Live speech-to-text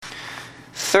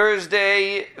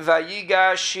Thursday,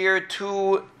 Vayigash, Shir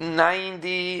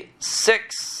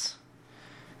 296.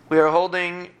 We are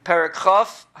holding Perek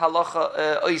Chaf,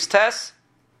 Halacha Ois Tes,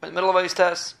 in the middle of Ois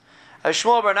Tes.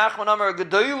 Shmuel bar Nachman Amar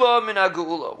Gedola min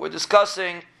HaGeula. We're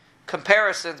discussing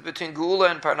comparisons between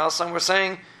Geula and Parnasa, and we're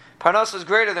saying Parnasa is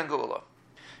greater than Geula.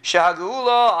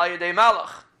 Sheha-Geula al Yedei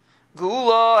Malach.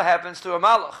 Geula happens to a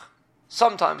Malach.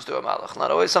 Sometimes to a Malach. Not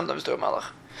always, sometimes to a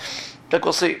Malach. Like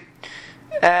we'll see.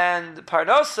 And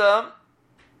Parnasa,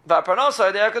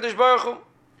 Parnasa Yedei HaKadosh Baruch Hu.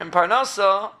 And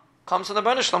Parnasa comes from the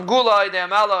Rebbeinu Shalom. Geula Yedei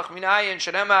Malach minayin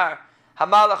shenemar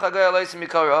hamalach hagoy aleisim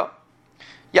mikara.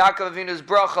 Yaakov Avinu's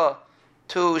bracha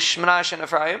to Shemanash and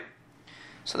Ephraim.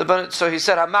 So he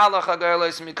said hamalach hagoy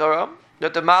aleisim mikara,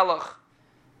 that the malach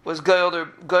was goyel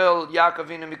Yaakov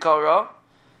Avinu mikara.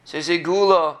 So you see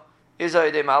Geula is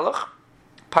Yedei Malach.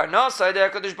 Parnasa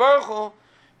Yedei HaKadosh Baruch Hu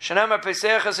shenemar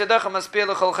peseches yedecha maspil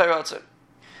l'chol chayratzim.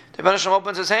 The Rebbeinu Shalom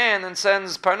opens his hand and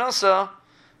sends Parnasa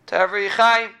to every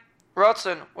Chai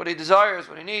Ratzin, what he desires,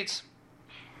 what he needs.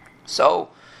 So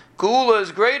Geula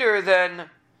is greater than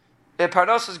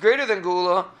Parnasa is greater than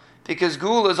Geula, because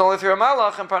Geula is only through a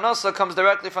Malach, and Parnasa comes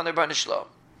directly from the Rebbeinu Shalom.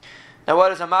 Now, what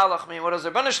does a Malach mean? What does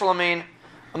the Rebbeinu Shalom mean?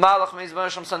 A Malach means the Rebbeinu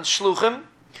Shalom sends Shluchim,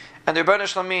 and the Rebbeinu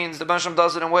Shalom means the Rebbeinu Shalom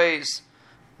does it in ways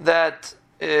that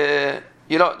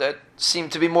that seem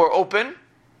to be more open.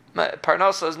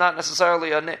 Parnasa is not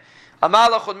necessarily a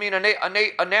Malach would mean a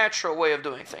natural way of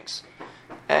doing things,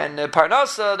 and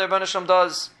Parnasa the Rebbeinu Shalom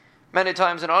does many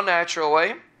times in an unnatural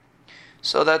way.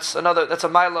 So that's a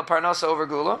Maila Parnasa over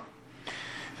Geula.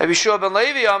 Rabbi Yeshua ben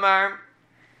Levi Amar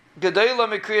Gedola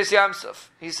miKriyas Yamsuf.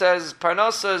 He says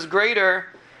Parnasa is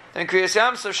greater than Kriyas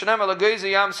Yamsuf. Shenemar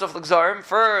l'geizi Yamsuf l'gzarim.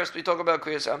 First we talk about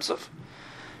Kriyas Yamsuf,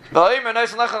 and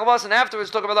afterwards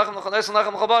talk about Lechem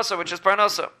Chabasa, which is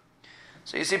Parnasa.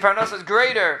 So you see, Parnasa is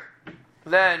greater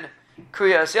than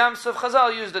Kriyas Yamsuf.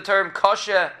 Chazal use the term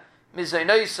Kasha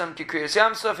Mizaynaisim ki Kriyas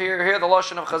Yamsuf. Here the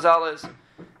lashon of Chazal is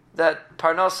that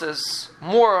Parnasa is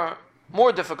more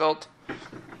difficult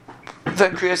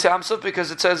than Kriyas Yamsuf,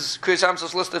 because it says Kriyas Yamsuf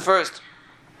is listed first,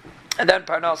 and then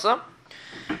Parnasa.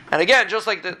 And again, just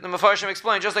like the Mefarshim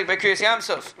explained, just like by Kriyas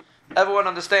Yamsuf, everyone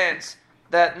understands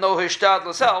that no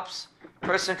hishtadlus helps. A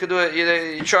person could do it.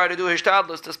 You try to do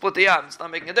hishtadlus to split the yam; it's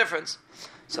not making a difference.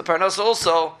 So Parnasa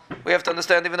also, we have to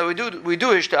understand, even though we do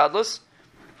hishtadlus,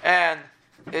 and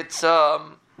it's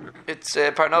Parnasa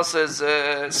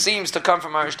seems to come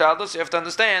from our hishtadlus. You have to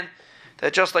understand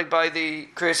that just like by the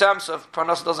Kriyas Yamsuf,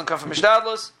 Parnasa doesn't come from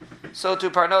hishtadlus, so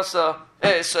to Parnasa,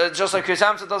 just like Kriyas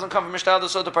Yamsuf doesn't come from hishtadlus,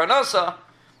 so to Parnasa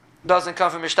doesn't come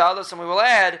from hishtadlus. And we will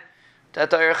add that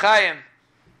the Orach Chaim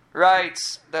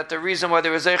writes that the reason why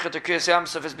there is Zeicha to Kriyas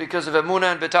Yamsuf is because of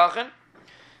Emunah and Betachin.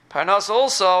 Parnasa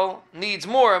also needs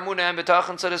more Emunah and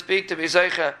Betachin, so to speak, to be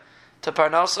Zeicha to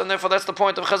Parnasa, and therefore that's the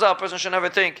point of Chazal. A person should never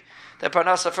think that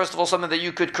Parnasa, first of all, something that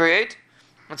you could create,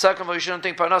 and second of all, you shouldn't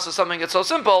think Parnasa is something that's so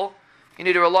simple. You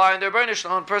need to rely on the Rebbeinu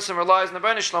Shalom. A person relies on the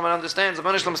Rebbeinu Shalom and understands the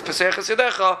Rebbeinu Shalom is Peseches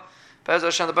Yedecha. Be'ez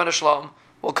Hashem, the Rebbeinu Shalom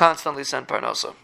will constantly send Parnasa.